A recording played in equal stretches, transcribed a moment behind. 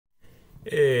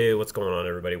Hey, what's going on,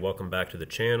 everybody? Welcome back to the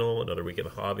channel. Another week in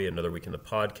the hobby, another week in the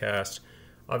podcast.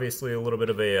 Obviously, a little bit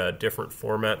of a different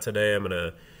format today. I'm going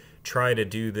to try to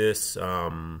do this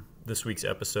week's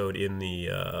episode in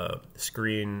the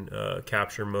screen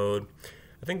capture mode.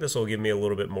 I think this will give me a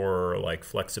little bit more like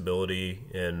flexibility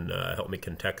and help me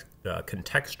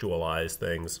contextualize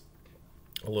things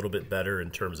a little bit better in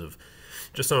terms of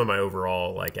just some of my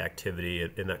overall like activity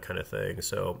and that kind of thing.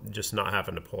 So just not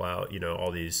having to pull out,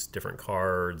 all these different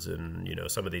cards, and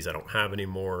some of these I don't have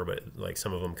anymore, but like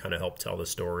some of them kind of help tell the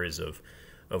stories of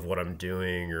what I'm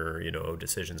doing, or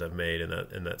decisions I've made, and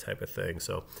that type of thing.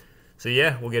 So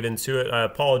yeah, we'll get into it.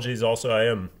 Apologies also, I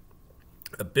am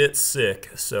a bit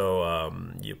sick, so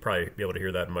you'll probably be able to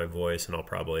hear that in my voice, and I'll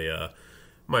probably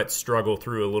might struggle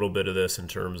through a little bit of this in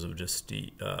terms of just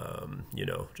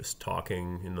just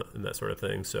talking and that sort of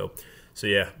thing. So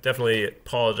yeah, definitely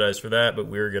apologize for that, but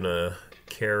we're gonna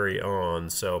carry on.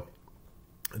 So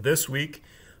this week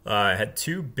I had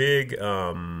two big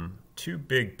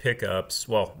pickups.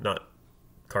 Well, not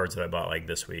cards that I bought like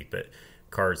this week, but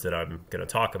cards that I'm gonna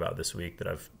talk about this week that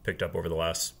I've picked up over the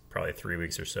last probably 3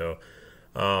 weeks or so.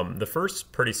 The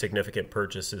first pretty significant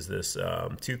purchase is this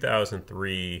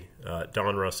 2003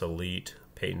 Donruss Elite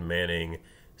Peyton Manning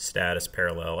status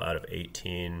parallel out of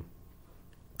 18,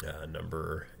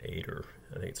 number 8, or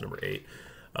I think it's number 8,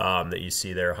 that you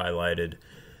see there highlighted.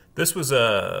 This was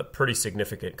a pretty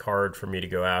significant card for me to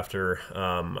go after.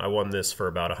 I won this for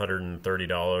about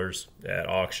 $130 at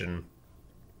auction.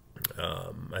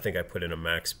 I think I put in a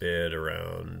max bid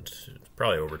around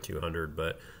probably over 200,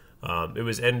 but it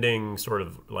was ending sort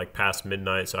of like past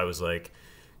midnight, so I was like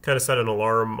kind of set an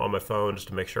alarm on my phone just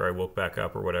to make sure I woke back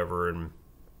up or whatever, and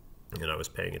I was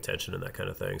paying attention and that kind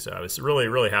of thing. So I was really,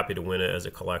 really happy to win it as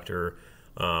a collector,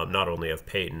 not only of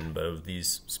Peyton, but of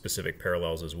these specific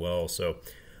parallels as well. So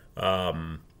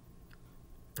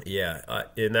yeah,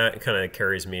 and that kind of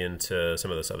carries me into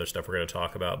some of this other stuff we're going to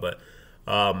talk about. But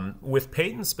with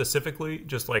Peyton specifically,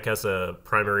 just like as a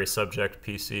primary subject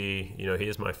PC, he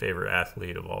is my favorite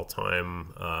athlete of all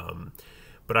time.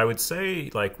 But I would say,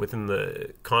 like, within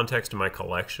the context of my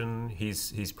collection,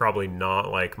 he's probably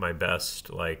not like my best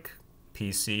like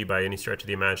PC by any stretch of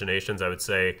the imaginations. I would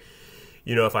say,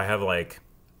 if I have like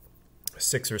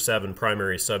 6 or 7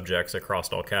 primary subjects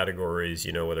across all categories,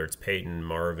 whether it's Peyton,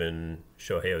 Marvin,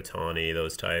 Shohei Ohtani,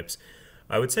 those types,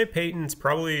 I would say Peyton's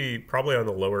probably on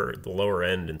the lower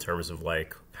end in terms of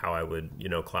like how I would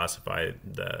classify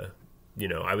the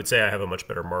I would say I have a much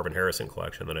better Marvin Harrison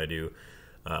collection than I do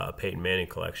Peyton Manning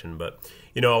collection. But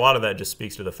a lot of that just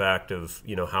speaks to the fact of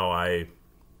how I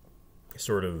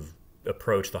sort of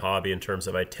approach the hobby in terms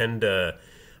of I tend to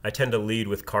lead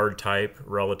with card type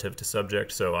relative to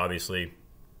subject. So obviously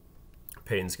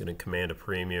Peyton's going to command a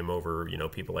premium over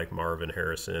people like Marvin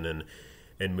Harrison and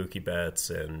Mookie Betts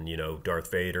and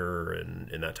Darth Vader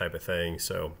and that type of thing.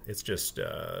 So it's just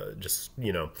I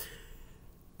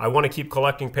want to keep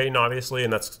collecting Peyton, obviously,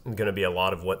 and that's going to be a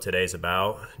lot of what today's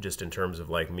about, just in terms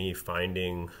of like me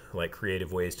finding like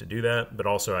creative ways to do that. But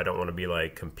also I don't want to be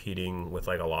like competing with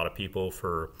like a lot of people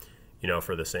for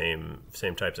for the same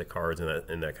types of cards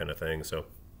and that kind of thing. So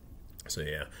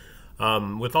yeah.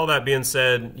 With all that being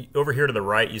said, over here to the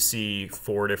right you see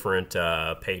 4 different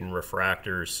Peyton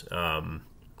refractors.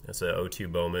 That's an 02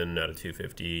 Bowman out of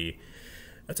 250.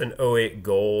 That's an 08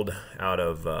 Gold out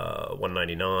of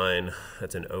 199.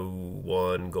 That's an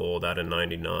 01 Gold out of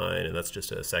 99, and that's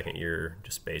just a second year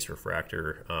just base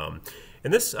refractor.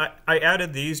 And this I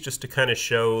added these just to kind of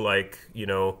show like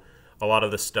a lot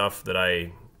of the stuff that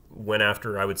I went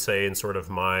after. I would say in sort of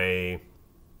my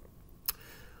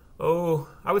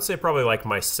I would say probably like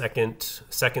my second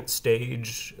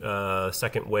stage,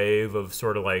 second wave of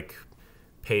sort of like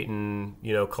Peyton,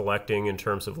 collecting, in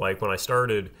terms of like when I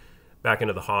started back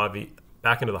into the hobby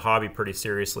pretty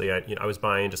seriously. I was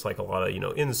buying just like a lot of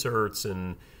inserts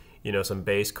and some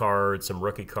base cards, some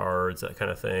rookie cards, that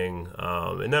kind of thing.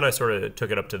 And then I sort of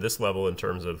took it up to this level in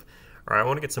terms of, all right, I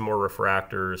want to get some more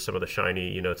refractors, some of the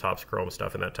shiny Topps Chrome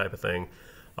stuff and that type of thing.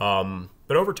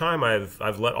 But over time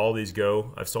I've let all these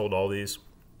go. I've sold all these.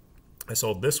 I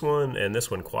sold this one and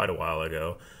this one quite a while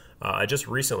ago. I just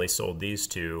recently sold these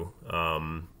two.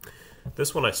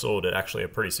 This one I sold at actually a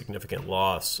pretty significant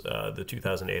loss, the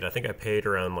 2008. I think I paid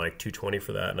around like $220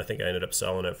 for that, and I think I ended up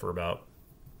selling it for about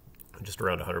just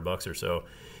around $100 or so.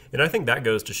 And I think that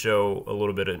goes to show a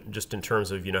little bit of, just in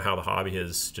terms of how the hobby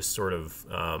has just sort of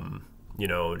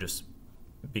just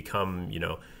become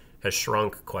has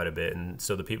shrunk quite a bit. And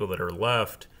so the people that are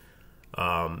left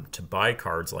to buy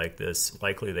cards like this,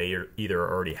 likely they either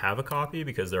already have a copy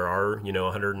because there are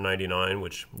 199,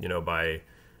 which by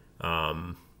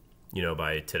you know,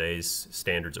 by today's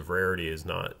standards of rarity is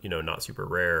not, you know, not super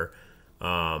rare.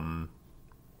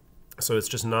 So it's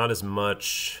just not as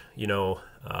much, you know,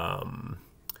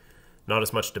 not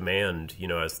as much demand, you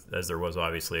know, as there was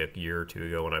obviously a year or two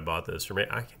ago when I bought this, or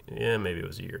maybe it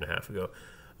was a year and a half ago.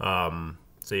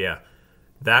 So yeah,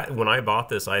 that when I bought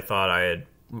this, I thought I had,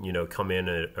 you know, come in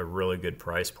at a really good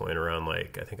price point around,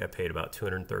 like, I think I paid about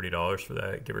 $230 for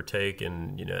that, give or take.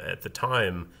 And, you know, at the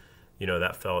time, you know,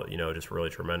 that felt, you know, just really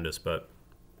tremendous. But,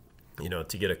 you know,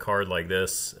 to get a card like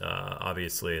this,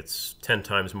 obviously it's 10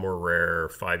 times more rare,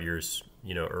 5 years,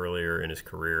 you know, earlier in his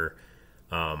career,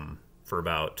 for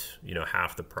about, you know,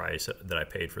 half the price that I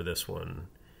paid for this one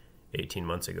 18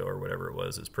 months ago or whatever it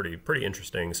was. It's pretty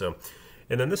interesting. So,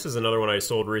 and then this is another one I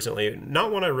sold recently.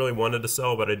 Not one I really wanted to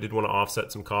sell, but I did want to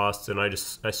offset some costs, and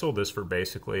I sold this for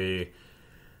basically,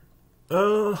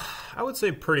 I would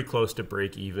say pretty close to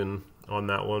break even on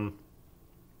that one.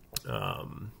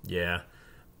 Yeah,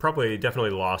 probably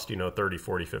definitely lost, you know, 30,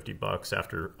 40, 50 bucks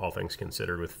after all things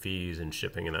considered with fees and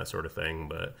shipping and that sort of thing.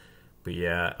 But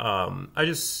yeah, I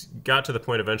just got to the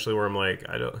point eventually where I'm like,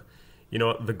 you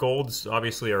know, the golds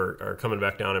obviously are coming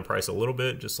back down in price a little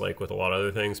bit, just like with a lot of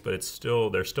other things, but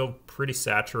they're still pretty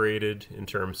saturated in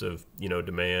terms of, you know,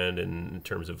 demand and in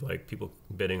terms of like people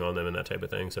bidding on them and that type of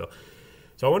thing. So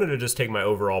I wanted to just take my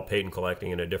overall Peyton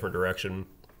collecting in a different direction.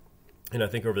 And I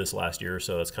think over this last year or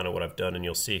so, that's kind of what I've done. And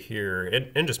you'll see here,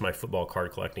 and just my football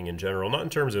card collecting in general, not in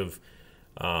terms of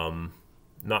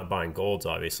not buying golds,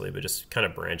 obviously, but just kind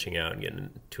of branching out and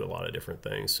getting into a lot of different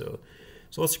things. So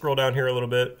let's scroll down here a little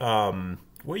bit.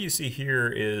 What you see here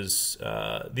is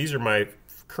these are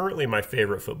currently my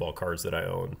favorite football cards that I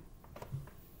own.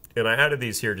 And I added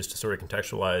these here just to sort of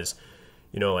contextualize,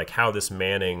 you know, like how this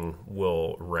Manning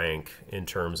will rank in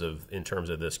terms of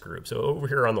this group. So over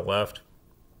here on the left,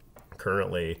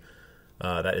 currently,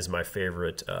 that is my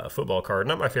favorite football card.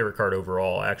 Not my favorite card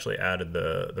overall. I actually added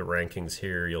the rankings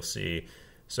here. You'll see.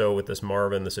 So with this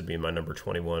Marvin, this would be my number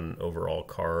 21 overall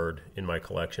card in my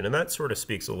collection. And that sort of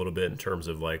speaks a little bit in terms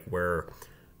of like where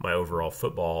my overall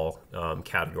football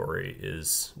category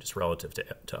is just relative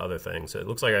to other things. So it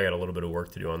looks like I got a little bit of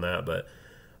work to do on that. But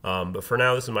for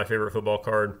now, this is my favorite football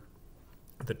card,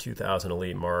 the 2000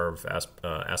 Elite Marv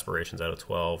Aspirations out of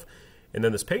 12. And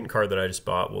then this Peyton card that I just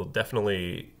bought will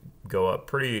definitely go up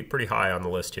pretty high on the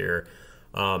list here.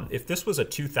 If this was a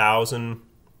 2000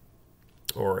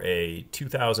 or a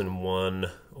 2001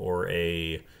 or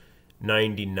a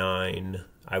 99,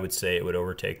 I would say it would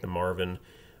overtake the Marvin.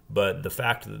 But the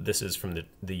fact that this is from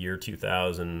the year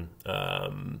 2000,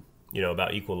 you know,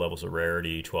 about equal levels of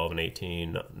rarity, 12 and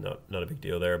 18, not a big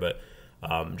deal there. But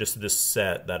just this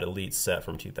set, that Elite set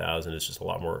from 2000, is just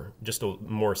a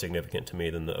more significant to me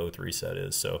than the 03 set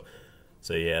is. So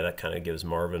yeah, that kind of gives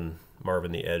Marvin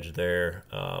the edge there.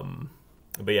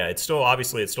 But yeah, it still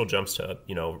jumps to,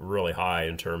 you know, really high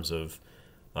in terms of.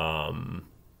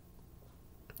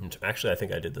 Actually, I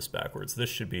think I did this backwards. This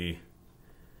should be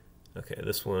okay.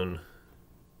 This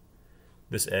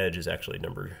edge is actually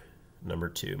number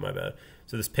 2. My bad.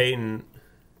 So this Peyton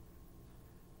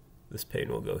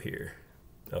will go here.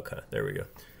 Okay, there we go.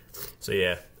 So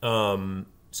yeah,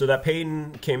 so that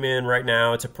Peyton came in right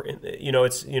now.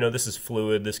 This is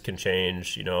fluid. This can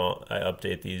change. You know, I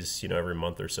update these, you know, every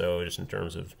month or so, just in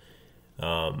terms of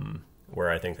where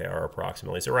I think they are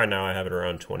approximately. So right now I have it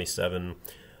around 27.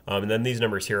 And then these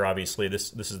numbers here, obviously,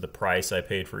 this is the price I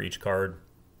paid for each card.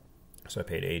 So I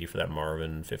paid 80 for that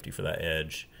Marvin, 50 for that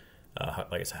Edge,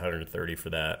 like I said, 130 for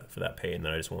that Peyton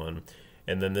that I just won.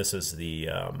 And then this is the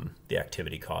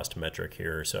activity cost metric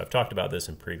here. So I've talked about this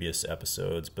in previous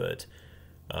episodes, but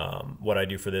what I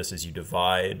do for this is you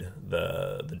divide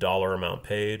the dollar amount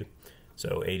paid,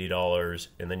 so $80,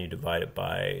 and then you divide it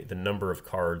by the number of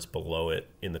cards below it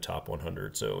in the top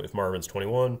 100. So if Marvin's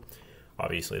 21,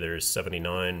 obviously there's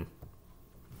 79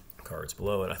 cards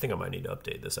below it. I think I might need to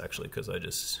update this actually because I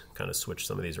just kind of switched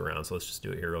some of these around. So let's just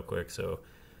do it here real quick. So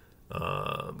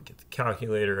get the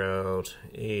calculator out.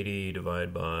 80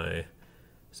 divided by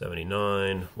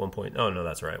 79.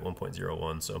 That's right,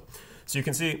 1.01. So you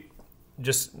can see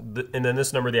and then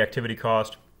this number, the activity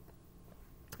cost,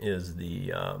 is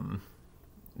the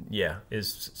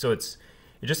it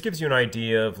just gives you an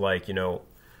idea of, like, you know,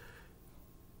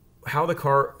 how the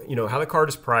card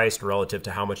is priced relative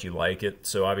to how much you like it.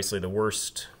 So obviously the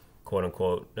worst, quote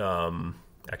unquote,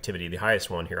 activity, the highest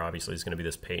one here obviously is going to be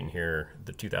this Peyton here,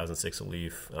 the 2006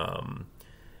 Leaf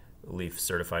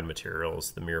certified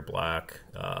materials, the Mirror Black,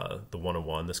 the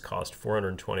 101. This cost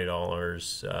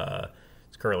 $420.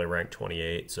 It's currently ranked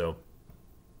 28. So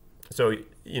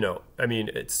you know, I mean,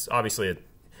 it's obviously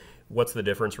what's the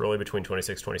difference really between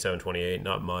 26, 27, 28?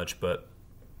 Not much, but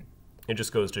it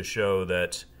just goes to show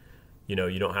that, you know,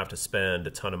 you don't have to spend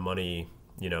a ton of money,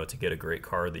 you know, to get a great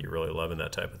card that you really love and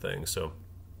that type of thing. So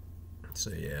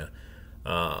yeah.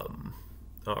 All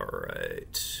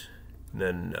right. And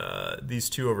then these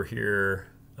two over here,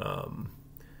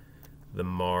 the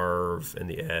Marv and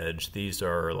the Edge, these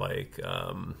are like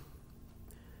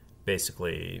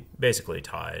basically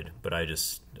tied, but I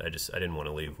didn't want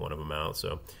to leave one of them out.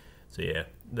 So yeah,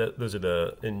 those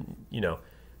are and you know,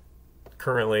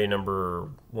 currently number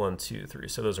 1, 2, 3.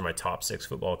 So those are my top 6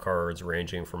 football cards,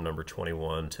 ranging from number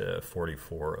 21 to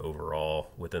 44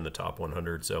 overall within the top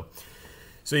 100. So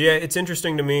yeah, it's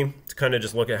interesting to me to kind of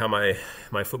just look at how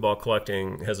my football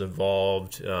collecting has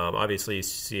evolved. Obviously, you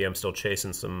see I'm still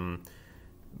chasing some,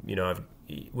 you know,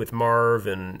 with Marv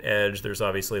and Edge, there's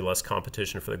obviously less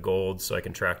competition for the gold, so I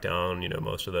can track down, you know,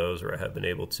 most of those, or I have been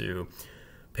able to.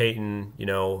 Peyton, you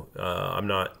know, I'm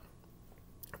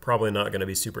probably not going to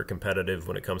be super competitive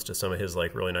when it comes to some of his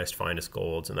like really nice finest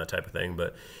golds and that type of thing.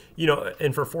 But, you know,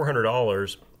 and for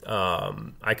 $400,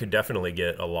 I could definitely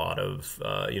get a lot of,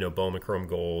 you know, Bowman Chrome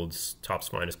golds, Topps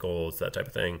finest golds, that type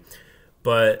of thing.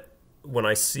 But when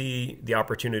I see the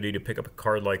opportunity to pick up a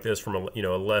card like this from a, you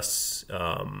know, a less,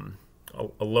 a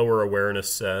lower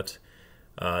awareness set,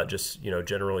 just, you know,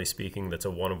 generally speaking, that's a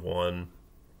 1-of-1,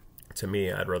 to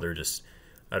me, I'd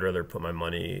rather put my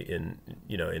money in,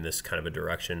 you know, in this kind of a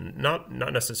direction, not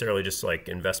necessarily just like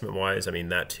investment wise. I mean,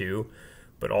 that too,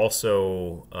 but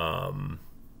also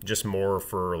just more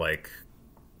for like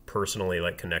personally,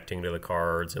 like connecting to the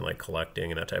cards and like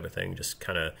collecting and that type of thing. Just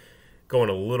kind of going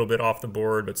a little bit off the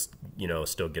board, but, you know,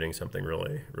 still getting something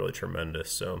really, really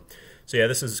tremendous. So yeah,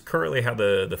 this is currently how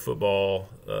the football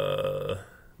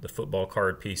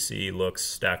card PC looks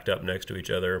stacked up next to each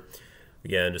other.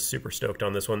 Again, just super stoked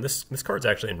on this one. This card's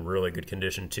actually in really good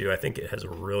condition too. I think it has a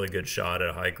really good shot at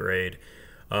a high grade.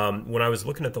 When I was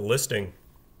looking at the listing,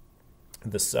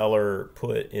 the seller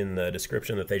put in the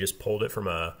description that they just pulled it from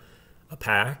a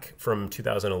pack from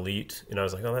 2000 Elite, and I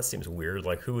was like, oh, that seems weird.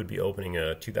 Like, who would be opening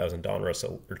a 2000 Donruss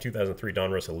or 2003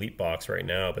 Donruss Elite box right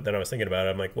now? But then I was thinking about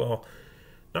it. I'm like, well,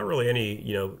 not really any,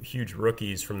 you know, huge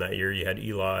rookies from that year. You had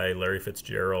Eli, Larry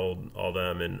Fitzgerald, all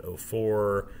them in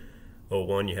 04.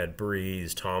 01, you had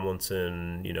Breeze,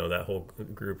 Tomlinson, you know, that whole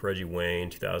group, Reggie Wayne.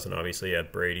 2000, obviously, you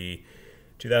had Brady.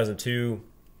 2002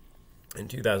 and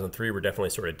 2003 were definitely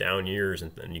sort of down years,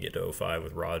 and then you get to 05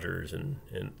 with Rodgers and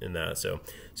that. So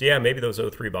yeah, maybe those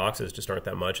 03 boxes just aren't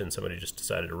that much, and somebody just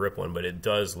decided to rip one, but it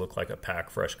does look like a pack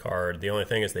fresh card. The only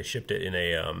thing is they shipped it in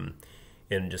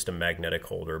in just a magnetic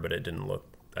holder, but it didn't look,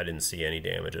 I didn't see any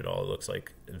damage at all. It looks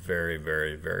like a very,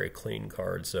 very, very clean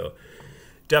card. So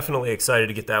definitely excited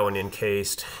to get that one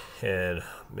encased, and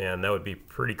man, that would be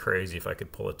pretty crazy if I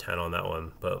could pull a 10 on that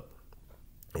one. But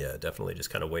yeah, definitely just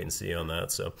kind of wait and see on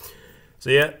that. So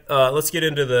yeah, let's get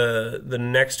into the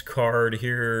next card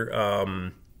here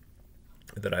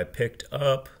that I picked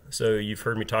up. So you've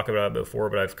heard me talk about it before,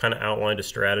 but I've kind of outlined a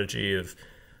strategy of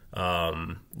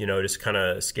you know, just kind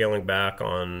of scaling back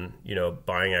on, you know,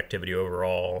 buying activity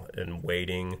overall and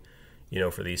waiting, you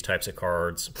know, for these types of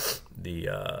cards, the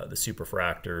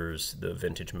Superfractors, the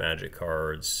vintage Magic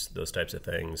cards, those types of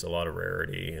things, a lot of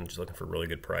rarity, and just looking for really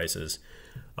good prices.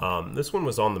 This one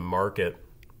was on the market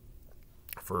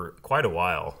for quite a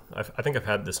while. I think I've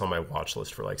had this on my watch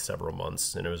list for like several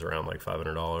months, and it was around like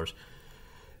 $500.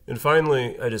 And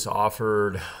finally, I just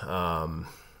offered,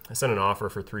 I sent an offer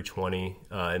for $320,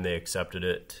 and they accepted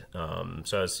it.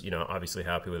 So I was, you know, obviously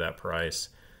happy with that price.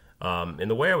 And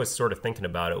the way I was sort of thinking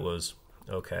about it was,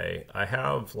 okay, I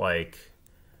have like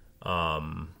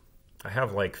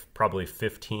probably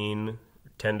 10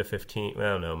 to 15, I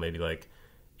don't know, maybe like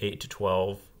 8 to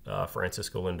 12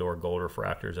 Francisco Lindor gold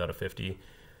refractors out of 50.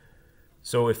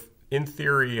 So if, in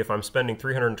theory, if I'm spending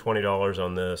 $320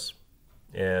 on this,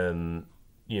 and,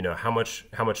 you know, how much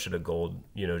should a gold,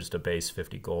 you know, just a base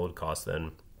 50 gold cost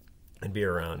then? It'd be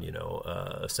around, you know,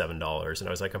 $7. And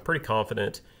I was like, I'm pretty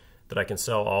confident that I can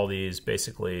sell all these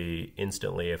basically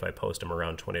instantly if I post them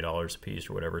around $20 a piece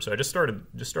or whatever. So I just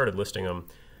started listing them,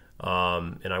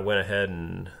 and I went ahead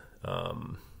and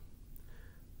let's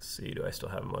see, do I still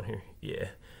have them on here? Yeah.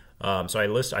 So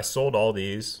I sold all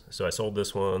these. So I sold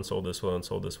this one, sold this one,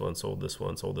 sold this one, sold this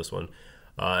one, sold this one,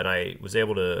 and I was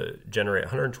able to generate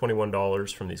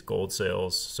 $121 from these gold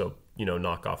sales. So, you know,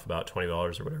 knock off about $20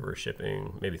 or whatever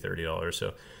shipping, maybe $30.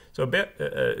 So a bit,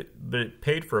 but it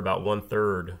paid for about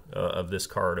 1/3 of this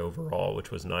card overall, which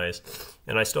was nice.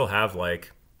 And I still have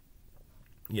like,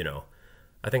 you know,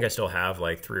 I think I still have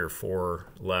like 3 or 4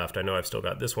 left. I know I've still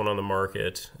got this one on the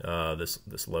market,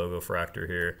 this logo fractor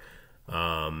here.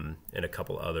 and a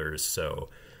couple others. So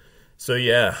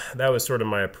yeah, that was sort of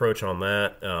my approach on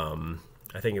that.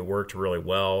 I think it worked really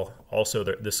well. Also,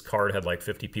 this card had like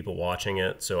 50 people watching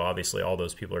it, so obviously all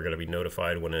those people are going to be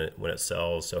notified when it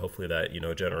sells. So hopefully that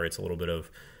generates a little bit of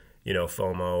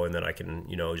FOMO, and then I can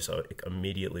just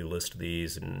immediately list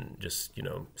these and just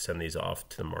send these off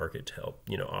to the market to help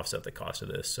offset the cost of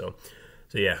this. So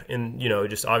yeah, and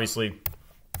just obviously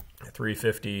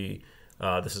 350.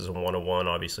 This is a 101.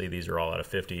 Obviously, these are all out of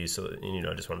 50. So,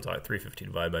 just want to talk 350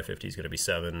 divided by 50 is going to be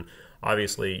 7.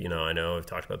 Obviously, I know I've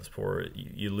talked about this before.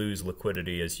 You lose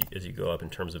liquidity as you go up in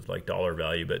terms of like dollar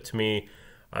value. But to me,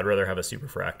 I'd rather have a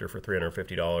Superfractor for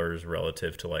 $350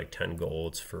 relative to like 10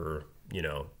 golds for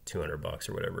 $200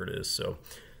 or whatever it is. So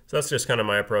that's just kind of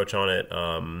my approach on it.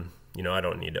 I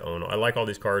don't need to own. I like all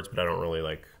these cards, but I don't really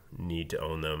like need to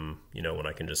own them. When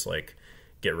I can just like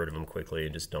get rid of them quickly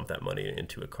and just dump that money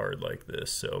into a card like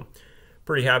this. So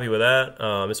pretty happy with that.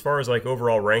 As far as like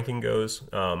overall ranking goes,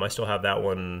 I still have that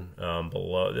one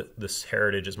below. This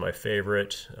Heritage is my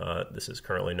favorite. This is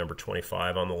currently number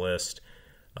 25 on the list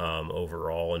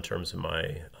overall in terms of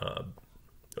my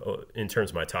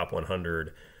top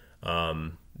 100.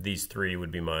 These three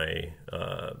would be my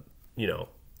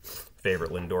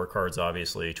favorite Lindor cards,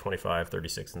 obviously 25,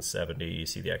 36, and 70. You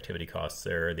see the activity costs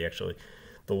there.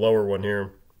 The lower one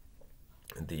here,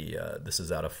 this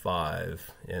is out of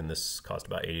 5, and this cost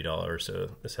about $80.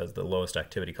 So this has the lowest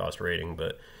activity cost rating,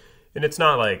 and it's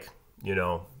not like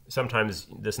sometimes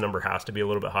this number has to be a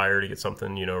little bit higher to get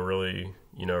something really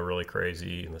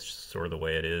crazy. And that's just sort of the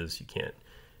way it is. You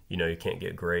can't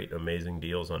get great, amazing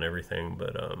deals on everything,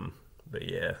 but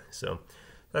yeah. So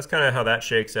that's kind of how that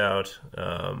shakes out.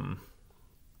 And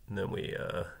then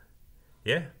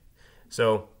yeah.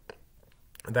 So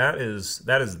that is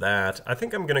that. I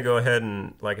think I'm going to go ahead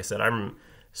and, like I said, I'm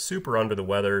super under the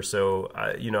weather, so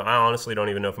I honestly don't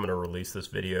even know if I'm going to release this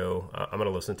video. I'm going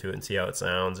to listen to it and see how it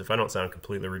sounds. If I don't sound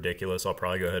completely ridiculous, I'll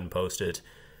probably go ahead and post it.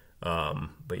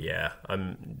 But yeah,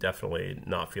 I'm definitely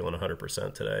not feeling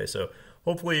 100% today. So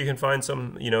hopefully you can find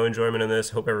some, enjoyment in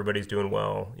this. Hope everybody's doing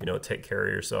well. Take care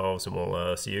of yourselves, and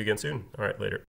we'll see you again soon. All right, later.